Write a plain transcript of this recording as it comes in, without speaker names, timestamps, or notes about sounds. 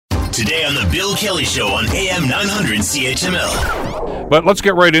Today on the Bill Kelly Show on AM 900 CHML. But let's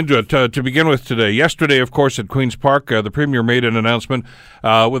get right into it. To begin with today, yesterday, of course, at Queen's Park, the Premier made an announcement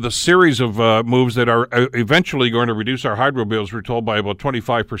with a series of moves that are eventually going to reduce our hydro bills, we're told, by about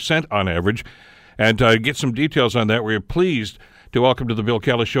 25% on average. And to get some details on that, we're pleased to welcome to the Bill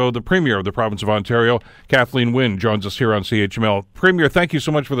Kelly Show the Premier of the province of Ontario, Kathleen Wynne, joins us here on CHML. Premier, thank you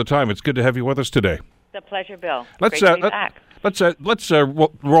so much for the time. It's good to have you with us today. It's a pleasure, Bill. Let's Great to be back. Let's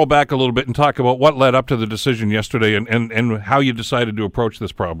roll back a little bit and talk about what led up to the decision yesterday and how you decided to approach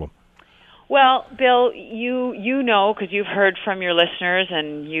this problem. Well, Bill, you know, because you've heard from your listeners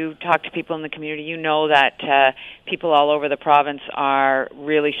and you talk to people in the community, you know that people all over the province are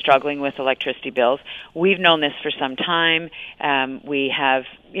really struggling with electricity bills. We've known this for some time. We've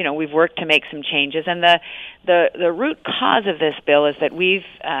worked to make some changes, and the root cause of this bill is that we've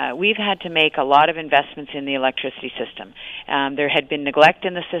had to make a lot of investments in the electricity system. There had been neglect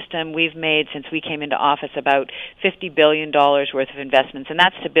in the system. We've made, since we came into office, about $50 billion worth of investments, and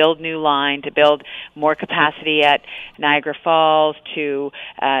that's to build new line, to build more capacity at Niagara Falls, to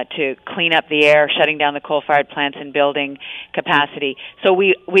clean up the air, shutting down the coal-fired plants and building capacity. So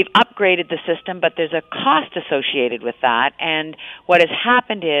we've upgraded the system, but there's a cost associated with that, and what has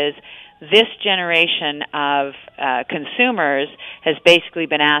happened is this generation of consumers has basically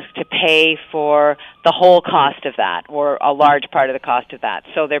been asked to pay for the whole cost of that, or a large part of the cost of that.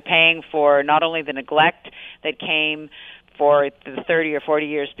 So they're paying for not only the neglect that came for the 30 or 40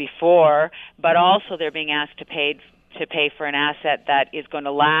 years before, but also they're being asked to pay for an asset that is going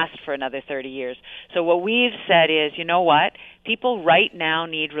to last for another 30 years. So what we've said is, you know what? People right now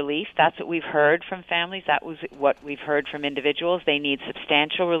need relief. That's what we've heard from families. That was what we've heard from individuals. They need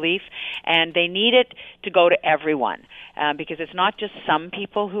substantial relief, and they need it to go to everyone because it's not just some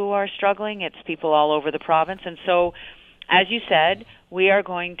people who are struggling. It's people all over the province. And so, as you said, we are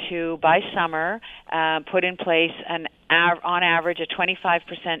going to, by summer, put in place on average a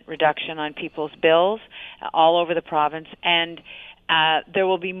 25% reduction on people's bills all over the province, and there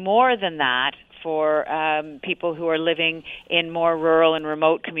will be more than that for people who are living in more rural and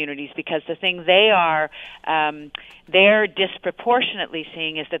remote communities, because the thing they're disproportionately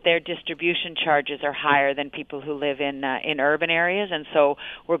seeing is that their distribution charges are higher than people who live in urban areas, and so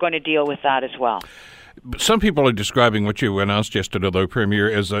we're going to deal with that as well. Some people are describing what you announced yesterday, though, Premier,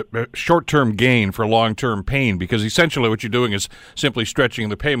 as a short-term gain for long-term pain, because essentially what you're doing is simply stretching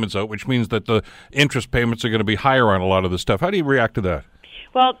the payments out, which means that the interest payments are going to be higher on a lot of this stuff. How do you react to that?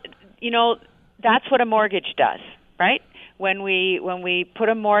 Well, that's what a mortgage does, right? When we put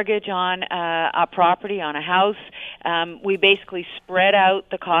a mortgage on a property, on a house, we basically spread out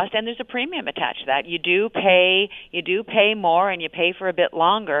the cost, and there's a premium attached to that. You do pay more, and you pay for a bit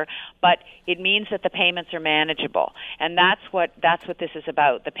longer, but it means that the payments are manageable, and that's what this is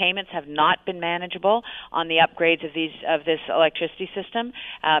about. The payments have not been manageable on the upgrades of this electricity system.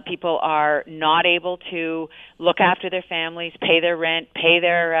 People are not able to look after their families, pay their rent, pay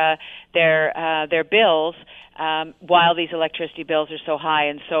their bills. While these electricity bills are so high,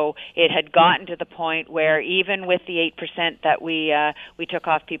 and so it had gotten to the point where even with the 8% that we took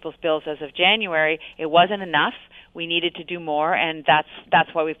off people's bills as of January, it wasn't enough. We needed to do more, and that's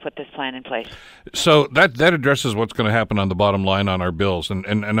why we've put this plan in place. So that addresses what's going to happen on the bottom line on our bills, and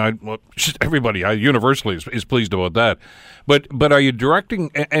everybody universally is pleased about that. But are you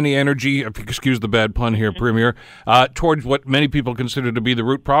directing any energy, if you excuse the bad pun here, Premier, towards what many people consider to be the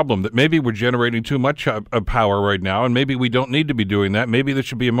root problem, that maybe we're generating too much power right now, and maybe we don't need to be doing that? Maybe there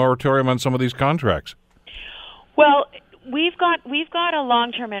should be a moratorium on some of these contracts. Well, We've got a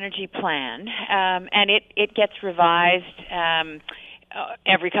long-term energy plan, and it gets revised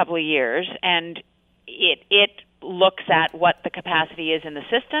every couple of years, and it looks at what the capacity is in the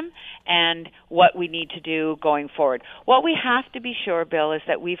system and what we need to do going forward. What we have to be sure, Bill, is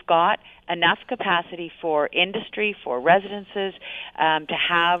that we've got enough capacity for industry, for residences, to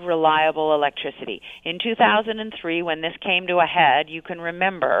have reliable electricity. In 2003, when this came to a head, you can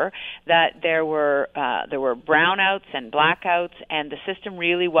remember that there were brownouts and blackouts, and the system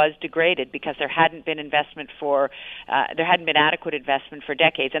really was degraded because there hadn't been adequate investment for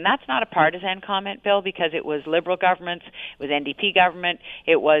decades. And that's not a partisan comment, Bill, because it was Liberal governments, it was NDP government,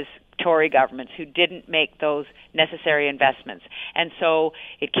 it was Tory governments who didn't make those necessary investments. And so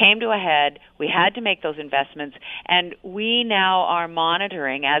it came to a head. We had to make those investments, and we now are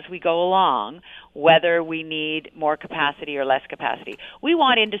monitoring as we go along whether we need more capacity or less capacity. We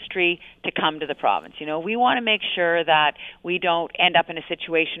want industry to come to the province. We want to make sure that we don't end up in a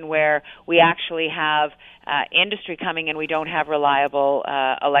situation where we actually have industry coming and we don't have reliable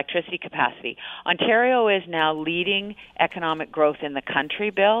electricity capacity. Ontario is now leading economic growth in the country,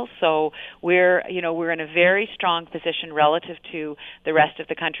 Bill. So we're in a very strong position relative to the rest of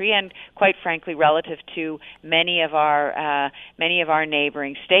the country, and quite frankly, relative to many of our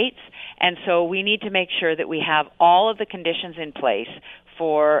neighboring states. And so we need to make sure that we have all of the conditions in place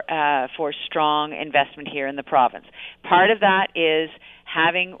for strong investment here in the province. Part of that is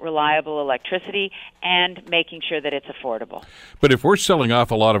having reliable electricity and making sure that it's affordable. But if we're selling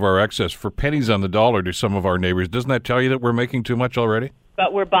off a lot of our excess for pennies on the dollar to some of our neighbors, doesn't that tell you that we're making too much already?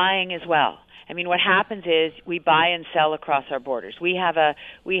 But we're buying as well. I mean, what happens is we buy and sell across our borders. We have a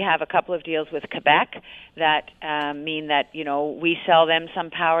couple of deals with Quebec that mean that we sell them some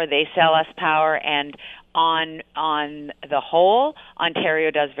power, they sell us power, and on the whole,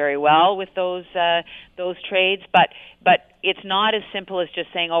 Ontario does very well with those trades, but it's not as simple as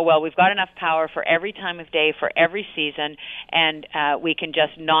just saying, oh, well, we've got enough power for every time of day, for every season, and we can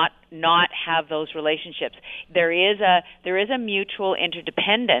just not have those relationships. There is a mutual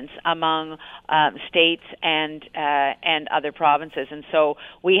interdependence among states and other provinces, and so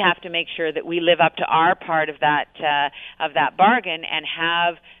we have to make sure that we live up to our part of that bargain and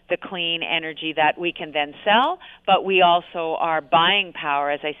have the clean energy that we can then sell, but we also are buying power,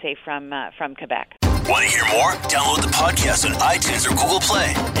 as I say, from Quebec. Want to hear more? Download the podcast on iTunes or Google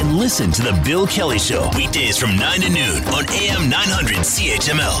Play and listen to The Bill Kelly Show weekdays from 9 to noon on AM 900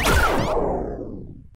 CHML.